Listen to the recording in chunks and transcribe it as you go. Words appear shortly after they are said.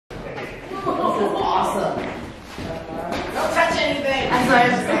awesome. Don't touch anything. That's what I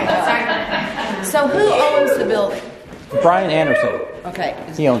was saying. So who owns the building? Brian Anderson. Okay.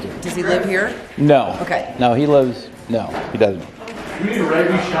 He owns it. Does he live here? No. Okay. No, he lives. No, he doesn't. We need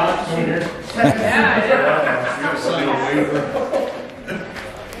rabies shots in here.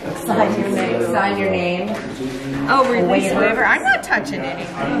 Sign your name. Sign your name. Oh, release waiver. I'm not touching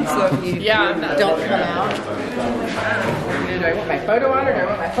anything. So if you don't come out. Do I want my photo on or do I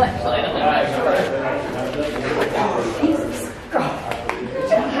want my flashlight on? Jesus Christ.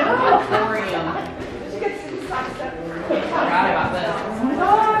 Forgot about this.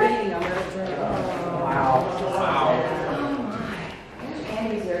 Wow.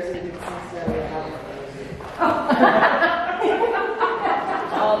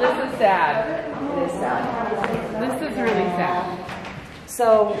 Oh, this is sad. It is sad. This is really sad.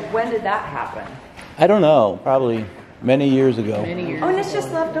 So, when did that happen? I don't know. Probably many years ago. Many years. Oh, and it's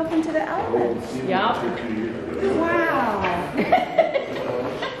just left open to the elements. Yep. Wow.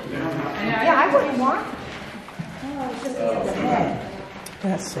 Yeah, I wouldn't want. Oh, it's just the head.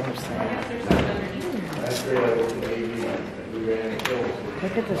 That's so sad.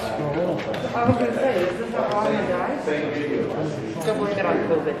 Look at the scroll. I was going to say, is this how long it dies? Don't blame it on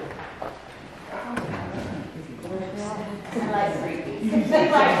COVID.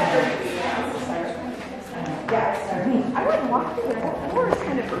 I wouldn't walk through there. That floor is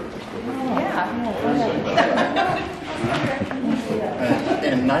kind of... Yeah.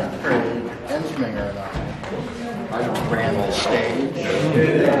 In ninth grade, Ensminger and I ran the stage.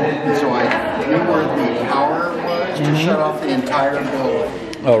 So I knew where the power was to shut off the entire building.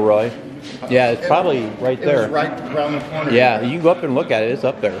 Oh, really? Yeah, it's probably right there. It was right around the corner. Yeah, you can go up and look at it. It's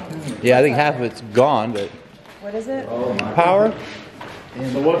up there. Yeah, I think half of it's gone, but... What is it? Power?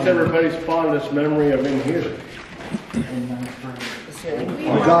 So what's everybody's fondest memory of in here? The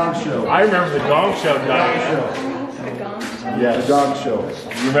Gong Show. I remember the Gong Show. Yeah, the Gong Show.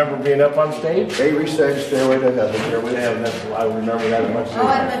 You remember being up on stage? Avery sang Stairway to Heaven. Stairway to Heaven. I remember that much. Oh,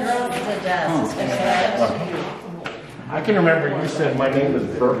 and the girls to death. I can remember you said my name is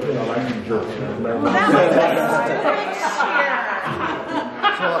Burke and I can jerk. Remember?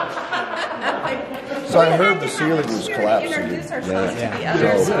 So I heard the ceiling was collapsing. Introduce ourselves to the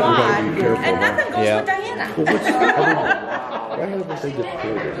other squad, and nothing goes with Diana. Why haven't they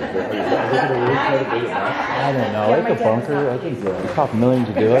destroyed it? I don't know. It's a bunker. I think it cost millions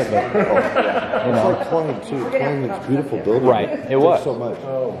to do it, but you know. It's like Klein too. Klein is beautiful building. Right. It was. So much.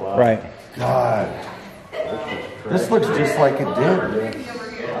 Oh, wow. Right. God. This looks just like it did.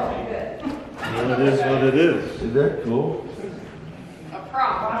 Well, it is what it is. Isn't that cool?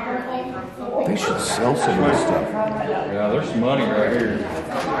 They should sell some of this stuff. Yeah, there's some money right here.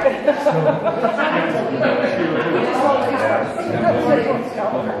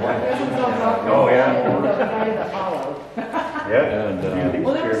 Oh, yeah. Yeah. And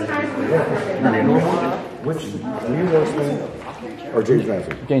Which, were you Wilson? Or James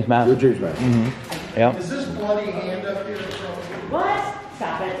Madison? James Madison. You're James Madison. Mm-hmm. Yeah. Is this bloody hand up here? What?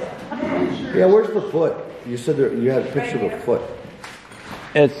 Stop it. Yeah, where's the foot? You said there, you had a picture of a foot.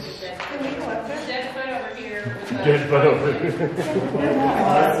 It's... Dead butt over here.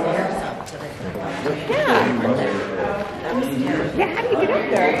 Yeah, how do you get up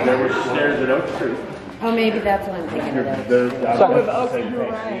there? There were stairs at Oak Street. Oh, maybe that's what I'm thinking of. There's Second.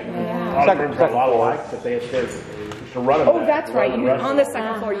 a lot of lights that they had stairs to run them. Oh, that's right. You on the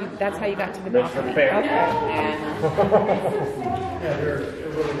second floor. That's how you got to the That's balcony. fair. Okay.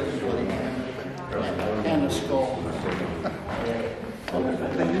 And a skull. Small.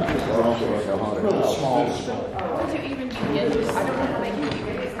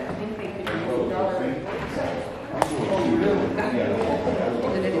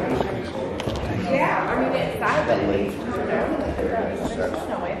 Yeah, I mean, it's sad, but it's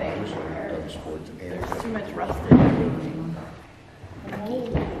no way there's too much rusted.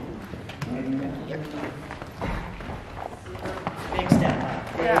 Big step.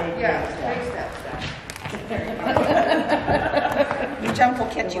 Yeah, big step. Your jump will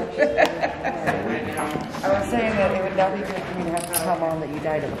catch you. I was saying that it would not be good for me to have to come on that you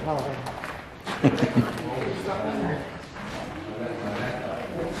died of a cholera.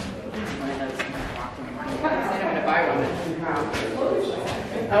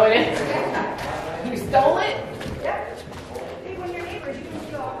 Oh, it is? You stole it? Yeah. Hey, when your neighbors, you can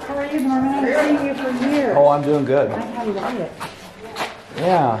steal. How are you, Norman? I've seen you for years. Oh, I'm doing good. That's how you like it.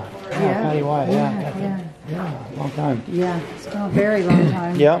 Yeah. Yeah. Patty White. Yeah. Yeah. Long time. Yeah. It's been a very long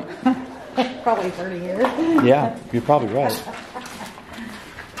time. Yeah. Probably 30 years. Yeah. You're probably right.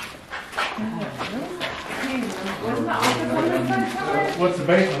 Wasn't the office on this side somewhere? What's the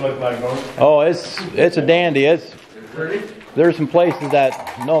basement look like, Norm? Oh, it's a dandy. There's some places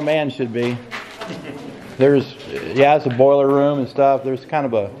that no man should be. It's a boiler room and stuff. There's kind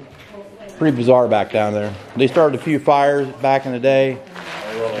of a pretty bizarre back down there. They started a few fires back in the day.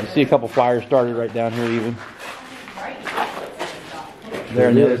 You see a couple fires started right down here even. There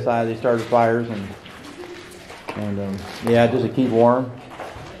on the other side they started fires and just to keep warm.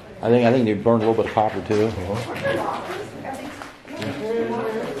 I think they burned a little bit of copper too.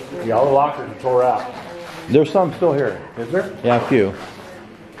 Yeah, all the lockers are tore out. There's some still here. Is there? Yeah, a few.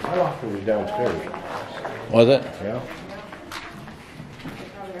 My locker was downstairs. Was it? Yeah.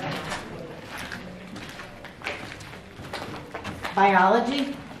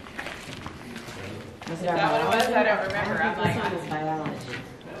 Biology? Is that what it was? I don't remember. I'm like, biology.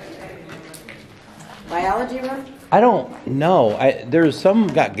 Biology room? I don't know. There's some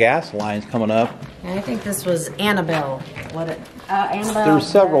got gas lines coming up. I think this was Annabelle. Annabelle. There's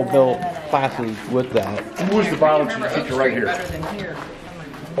several built classes with that. Who was the biology teacher right here?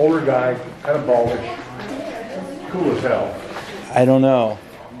 Older guy, kind of baldish, cool as hell. I don't know.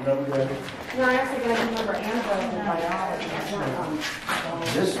 Remember that? No, I actually don't remember Annabelle in biology.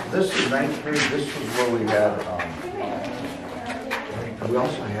 This is ninth grade. This was where we had. We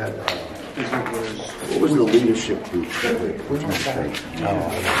also had. What was the leadership group? Which one?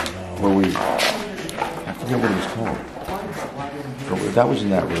 Where we. I forget what it was called. That was in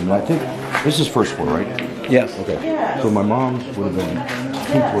that room. And I think this is first floor, right? Yes. Okay. So my mom's would have been. I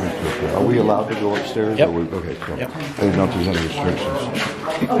think what is it? Are we allowed to go upstairs? Yep. Okay. Cool. Yep. I didn't know if there's any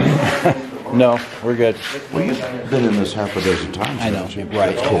restrictions. No, we're good. Well, you've been in this half a dozen times. I know. haven't you?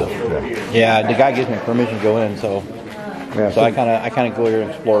 Right. Cool. Okay. Yeah, the guy gives me permission to go in, so I kind of go here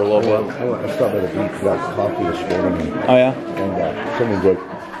and explore a little bit. I stopped at the beach, got coffee this morning. Oh yeah. And someone got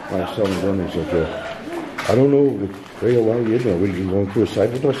my son and he's like, I don't know if they allow you in there. Were you going through a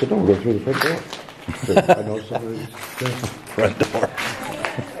side door? I said, no, we're going through the front door. So I know somebody's Front door.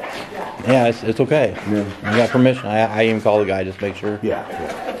 Yeah, it's okay. Yeah. I got permission. I even called the guy just to make sure. Yeah.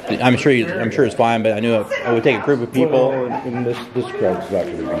 I'm sure it's fine, but I knew it would take a group of people. Well, and this crowd's not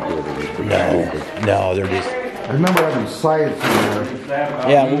going to be good. No, they're just. I remember having science in there.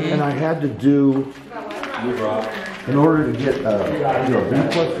 Yeah. And I had to do, in order to get B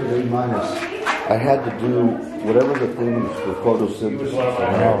plus or A minus, I had to do whatever the thing was for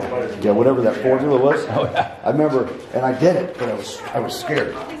photosynthesis. Yeah, whatever that formula was. Oh yeah. I remember, and I did it, but I was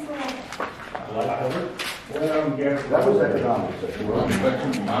scared. That was economics.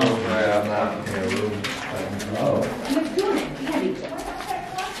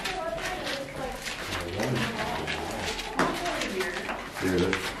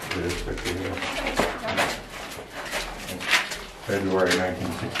 February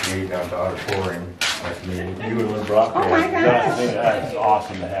 1968 down to auditorium. That's me. You and Lynn Brock. Oh my gosh. That's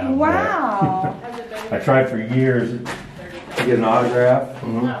awesome to have. Wow. I tried for years to get an autograph.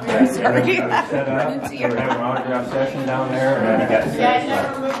 I'm sorry. Set up. We were having an autograph session down there, and then I got sick. I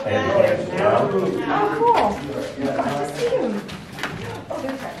had to cancel it. Oh, cool. Good to see you.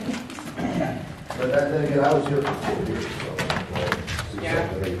 But then again, I was here for 4 years.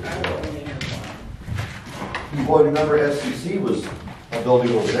 Boy, remember SCC was a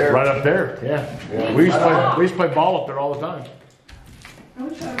building over there. Right up there, yeah. We used to play ball up there all the time.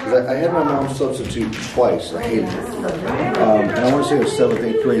 'Cause I had my mom substitute twice. I hated it. And I want to say it was 7th,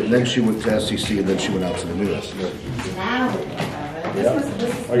 8th grade, and then she went to SCC, and then she went out to the newest.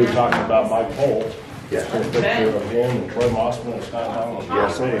 Are you talking about Mike Holt? Yeah. A picture of him and Troy Mossman and Scott Donald. Yeah,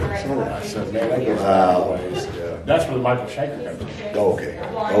 some of that. I said, man, that goes That's where Michael Schenker comes in. Okay,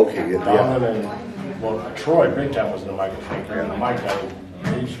 yeah. Donald and, well, Troy, big time was in the Michael Schenker, and Mike got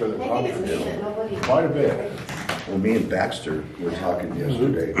each for the conference. Quite a bit. Well, me and Baxter were talking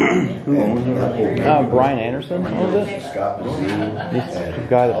yesterday. Brian Anderson, what was it? Scott was The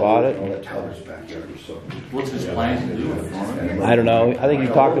guy that bought it. all that Tyler's back there. So. What's his plan to do with it? I don't know. I think he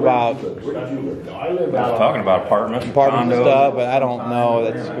talked about Talking about apartments, apartments and stuff, but I don't know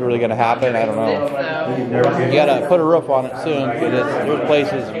that's really going to happen. I don't know. You got to put a roof on it soon because there's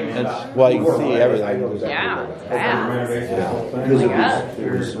places. It's well, you can see everything. Yeah. Because it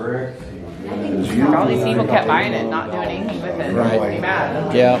was All these people kept buying it, not doing anything with it. Right. Pretty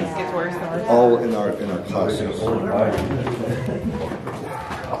bad. Yeah. It gets worse and worse. all in our classes. Well, and I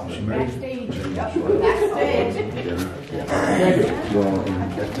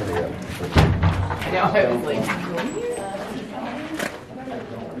know. I was like,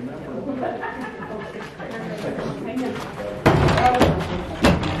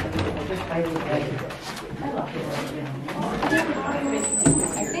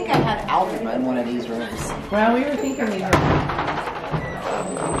 I think I had algebra in one of these rooms. well, we were thinking these were.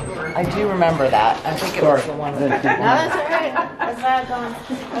 I do remember that. I think it was the one with Sorry. no, that's all right. That's not gone.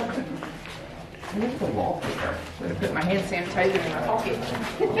 I'm gonna put my hand sanitizer in my pocket.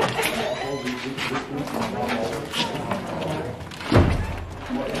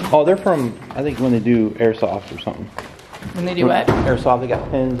 Oh, they're from, I think when they do airsoft or something. When they do what? Airsoft, they got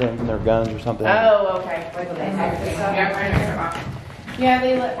pins in their guns or something. Oh, okay. Yeah,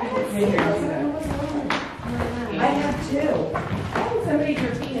 they let people. I have two. Somebody drew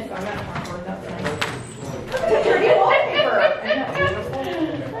penis on that cardboard. That's nice. Pretty wallpaper.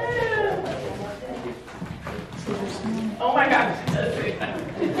 Oh my gosh. That's really fun.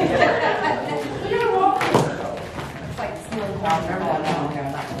 It's like smooth.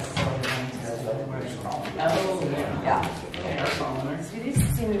 Yeah. These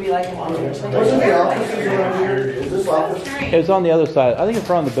seem to be like an Wasn't the office around here? Is this office? It's on the other side. I think it's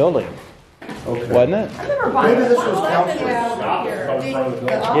around the building. Okay. Wasn't it? Maybe this was council.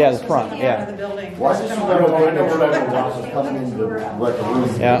 Yeah, the front, yeah. Why does she let her coming into like a room?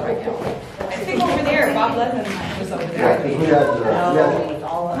 Yeah. I think over there, Bob Levin was over Yeah, there. 'cause we had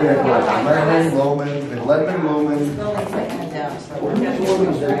Ledman, Loman, and Ledman, Loman. What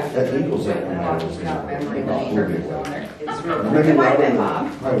was at Eagles at maybe Ledman.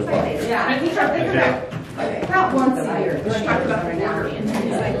 Yeah, I think about once a year. We talked about the water. And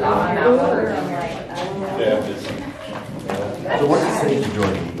he's like, oh, I'm out. I'm like, So what do you think to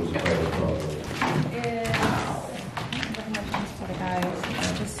join Eagles at private property?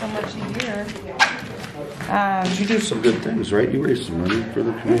 just so much a year. You do some good things, right? You raise some money for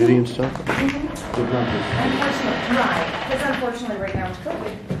the community and stuff. Because unfortunately right now with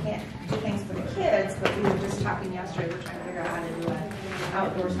COVID, we can't do things for the kids, but we were just talking yesterday, we're trying to figure out how to do an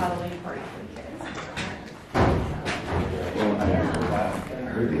outdoors Halloween party for the kids. Well, I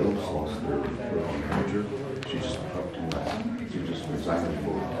heard the Elks lost their manager. She's up to she just resigned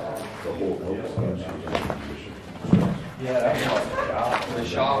for the whole Elks. Yeah, that's the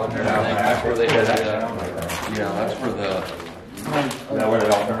shop. That's where they did that. Yeah, that's where the. Where the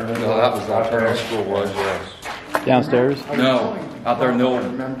alternative? No, that was the alternative school was, yes. Downstairs? No, out there in the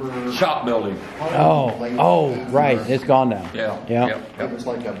old shop building. Oh, right. It's gone now. Yeah. Yeah. Yep, It yep. was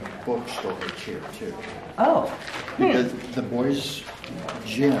like a bookstore here too. Oh. Because the boys'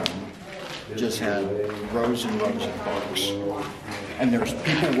 gym just had rows and rows of books. And there's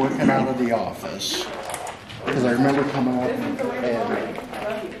people working out of the office. Because I remember coming up and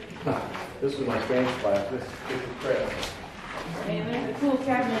This is my Spanish class. This is Chris. And there's a cool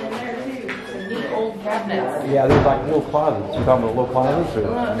cabinet in there too. Some neat old cabinets. Yeah, there's like little closets. You talking about little closets? Or?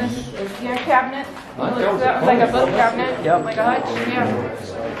 Yeah, cabinet. Like a book cabinet. Yep. Like a hutch. Yeah.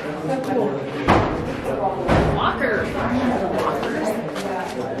 So cool. Lockers.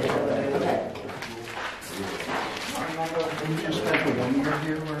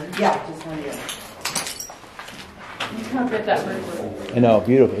 Yeah, just one year. You come get that first. I know,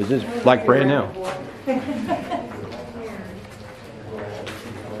 beautiful. Is this like brand new?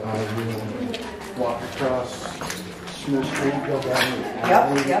 walk across Smith Street, go down the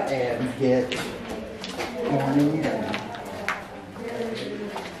alley and get corny and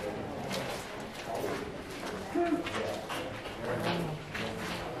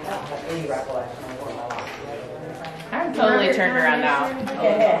I'm totally turned around now.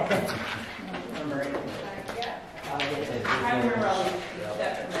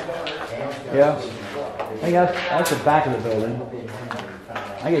 Yeah. I think that's the back of the building.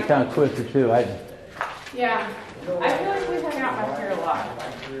 I get kind of twisted too. Yeah. I feel like we hung out back here a lot.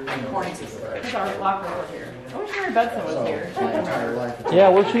 Because our locker was here. I wish Mary Benson was here. Yeah,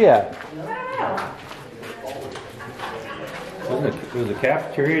 where's she at? Was the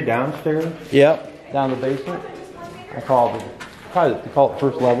cafeteria downstairs? Yep, down the basement. I call it, probably they call it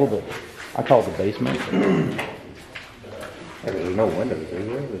first level, but I call it the basement. There's no windows, is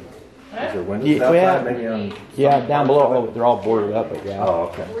there? Is there windows Yeah, outside? Maybe on yeah, down below. Oh, they're all boarded up, but yeah. Oh,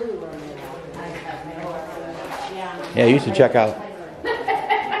 okay. Yeah, I used to check out.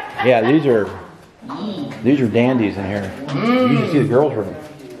 Yeah, these are dandies in here. You used to see the girls' room.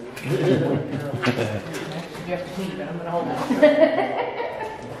 You have to keep it. I'm going to hold it.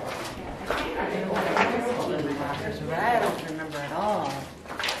 I don't remember at all.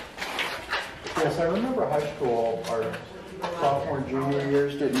 yes, I remember high school, our sophomore, junior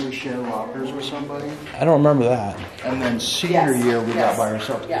years, didn't we share lockers with somebody? I don't remember that. And then senior year, we got by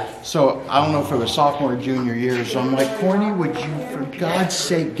ourselves. Yes. So I don't know if it was sophomore, junior years. So I'm like, Corny, would you, for God's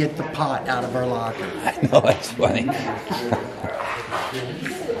sake, get the pot out of our locker? I know, that's funny.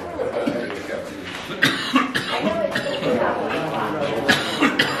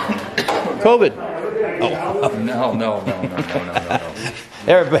 COVID. No.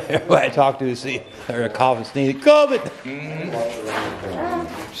 Everybody I talk to see they're coughing, sneezing, COVID.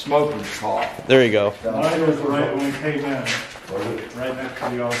 Smoking cough. There you go. Mine was right when we came in. Right next to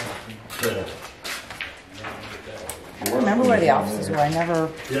the office. I remember where the offices were. I never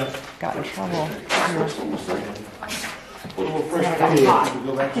Yep. got in trouble.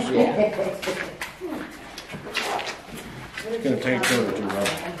 It's gonna take two or two,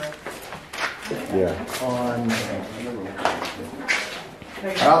 right? Yeah.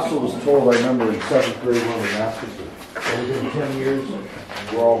 I also was told, I remember in 7th grade when we asked us, within 10 years,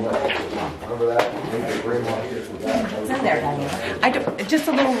 we're all met. Remember that? Make a brainwash here for that. What's in there, Daniel? I don't, just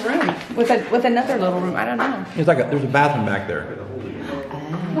a little room with another little room. I don't know. It's like there's a bathroom back there.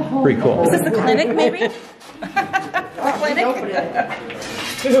 Pretty cool. Is this a clinic, maybe? A clinic?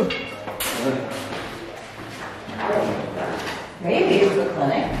 Maybe it's a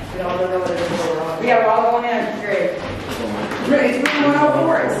clinic. We all know what it is. Yeah, we're all going in. Great. It's room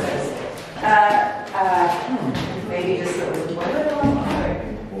 104, it says. Maybe just a little toilet or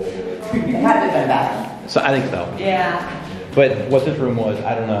it had to have been back. So I think so. Yeah. But what this room was,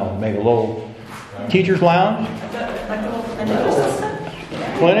 I don't know. Maybe a little teacher's lounge,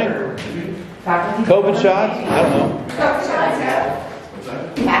 clinic, COVID shots. I don't know. COVID shots, yeah.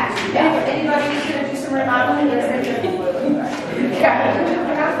 Yeah, anybody who's gonna do some remodeling, let's say.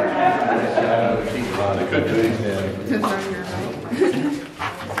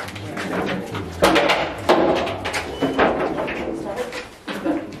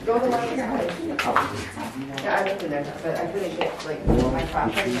 Go to one here. Yeah, I looked in there, but I couldn't get like my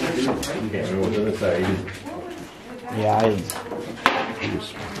property. Yeah, I didn't.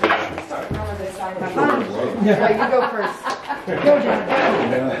 Yeah, you go first. Go, John.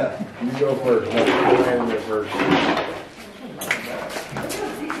 You go first. Let me go in there first.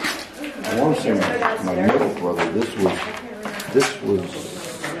 I want to say my middle brother, this was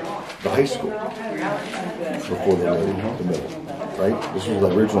the high school before the middle, right? This was the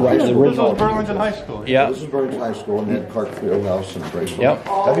original high school. This was Burlington High School. Yeah. This was Burlington High School, and then Clark Fieldhouse and Bracewell. Yep.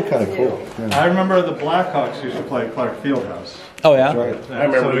 That'd be kind of cool. Yeah. I remember the Blackhawks used to play at Clark Fieldhouse. Oh yeah. That's right. I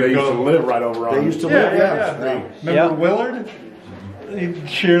remember they used to live right over on. They used to live, yeah. Remember Yep. Willard? He'd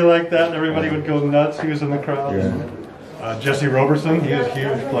cheer like that and everybody would go nuts. He was in the crowd. Jesse Roberson, he was a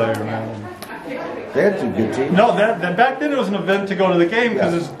huge player, man. They had some good teams. No, that back then it was an event to go to the game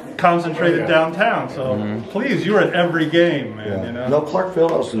because it's concentrated downtown. So please, you were at every game, man. Yeah. You know? No, Clark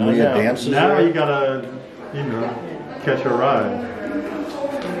Fieldhouse, and we had dances Now there. you gotta, catch a ride.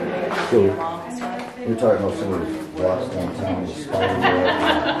 So, we're talking about some of the blocks downtown, the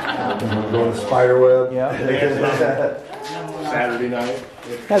spiderweb. Going to spiderweb. Yeah. Saturday night.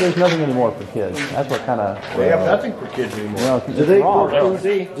 Yeah, there's nothing anymore for kids. That's what kind of. They have nothing for kids anymore. You know, Do it's they wrong.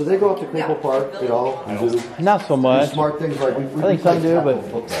 go up to Claypool Park at all? And do Not so much. smart things like we I think some do,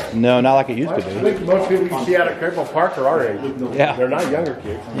 but no, not like it used to I be. think most people you see out at Cripple Park are our age. Yeah. They're not younger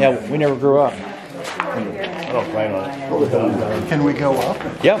kids. Yeah, we never grew up. I don't plan on it. Can we go up?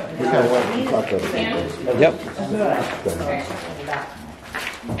 Yep. Yep.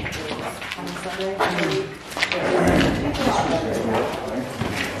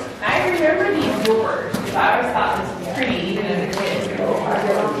 I remember these doors, because I always thought this was pretty, even as a kid.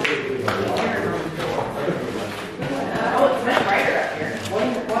 Oh, it's much brighter up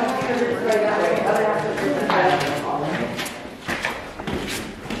here.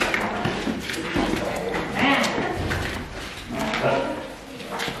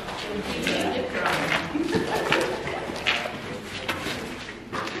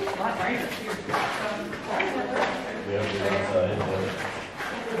 A lot brighter here.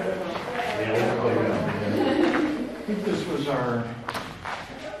 I think this was our.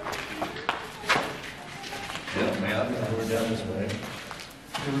 Yeah, man. We're down this way.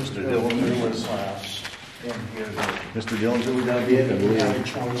 Mr. Dillon was last. Mr. Dillon's who we gotta be in. We had a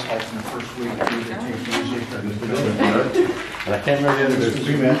choice like in the first week to take music or Mr. Dillon. And I can't remember the other, there's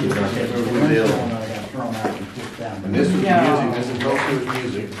two matches, and I can't remember who the other one. And this was music, this is also with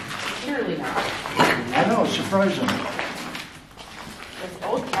music. Surely not. I know, it's surprising. Those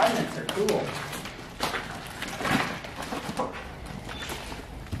old cabinets are cool.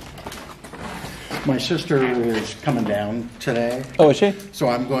 My sister is coming down today, Oh, is she? so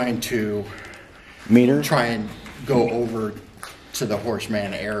I'm going to Meet her? try and go over to the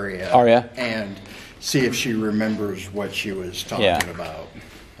Horseman area. Oh, yeah? And see if she remembers what she was talking Yeah. about.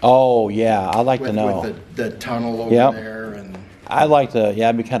 Oh, yeah. I'd like to know. With the tunnel over Yep. there and, I'd like to, yeah,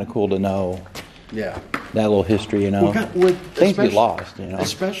 it'd be kind of cool to know. yeah. that little history, you know. Things get lost, you know.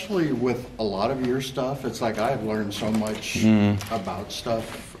 Especially with a lot of your stuff, it's like I've learned so much about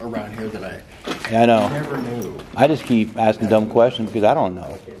stuff around here that I know. never knew. I just keep asking dumb questions because I don't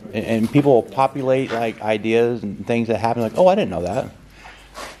know. And people populate like ideas and things that happen like, oh, I didn't know that.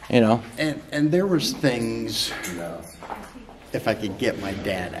 You know. And there was things, if I could get my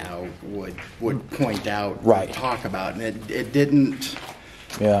dad out, would point out, right, talk about, and it didn't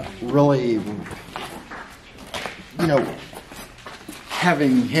really, you know,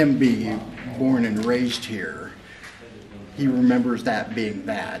 having him be born and raised here, he remembers that being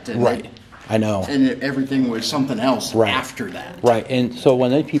that. And right. I know. And everything was something else after that. Right. And so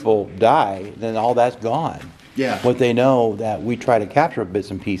when these people die, then all that's gone. Yeah. What they know that we try to capture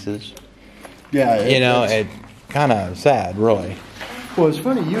bits and pieces. Yeah. You know, it's kind of sad, really. Well, it's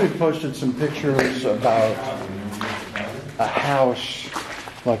funny, you had posted some pictures about a house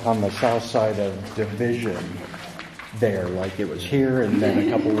like on the south side of Division there, like it was here, and then a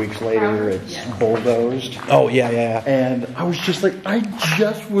couple weeks later it's bulldozed. Oh, yeah. And I was just like, I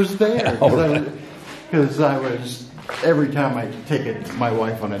just was there. Because I was, every time I take my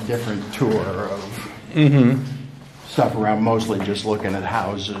wife on a different tour of stuff around, mostly just looking at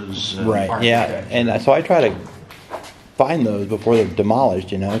houses. And right, yeah. And so I try to find those before they're demolished,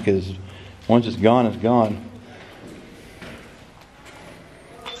 you know, because once it's gone, it's gone.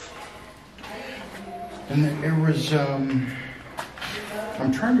 And there was, I'm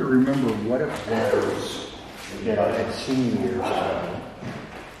trying to remember what it was that I had seen years ago,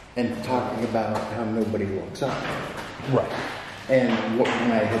 and talking about how nobody looks up. Right. And when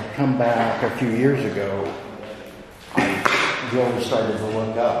I had come back a few years ago, I really started to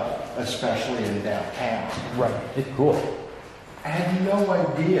look up, especially in downtown. Right. It's cool. I had no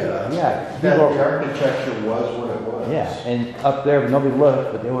idea that the architecture was what it was. Yeah, and up there, nobody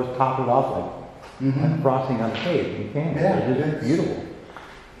looked, but they always topped it off like frosting on a cake. You can. Yeah, it's beautiful.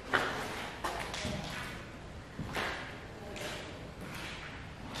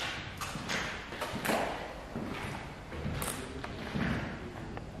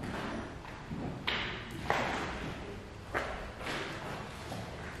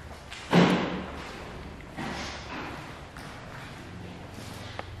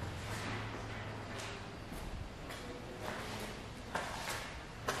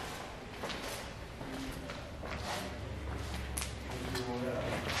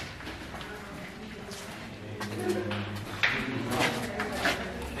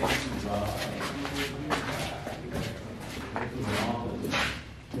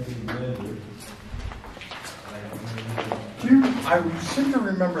 I seem to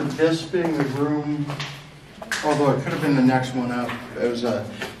remember this being the room, although it could have been the next one up. It was a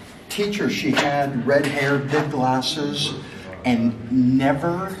teacher. She had red hair, big glasses, and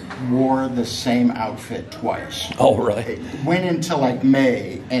never wore the same outfit twice. Oh, really? It went into like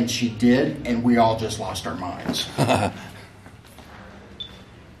May, and she did, and we all just lost our minds. I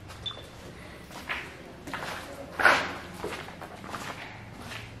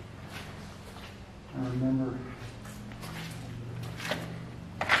remember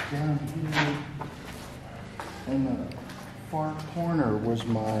down here in the far corner was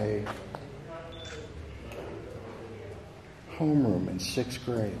my homeroom in 6th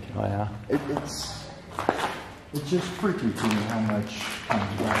grade. Oh, yeah? It's just freaky to me how much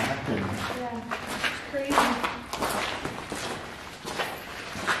comes back. And yeah, it's crazy.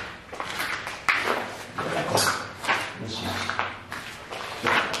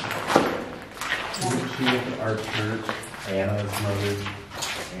 She went to our church, Anna's mother,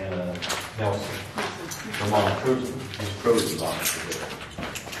 Anna Nelson. Her mom, Cruzen, was Cruzen's mom. I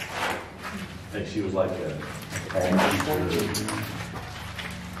think she was like a teacher.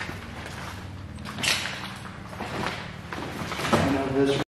 this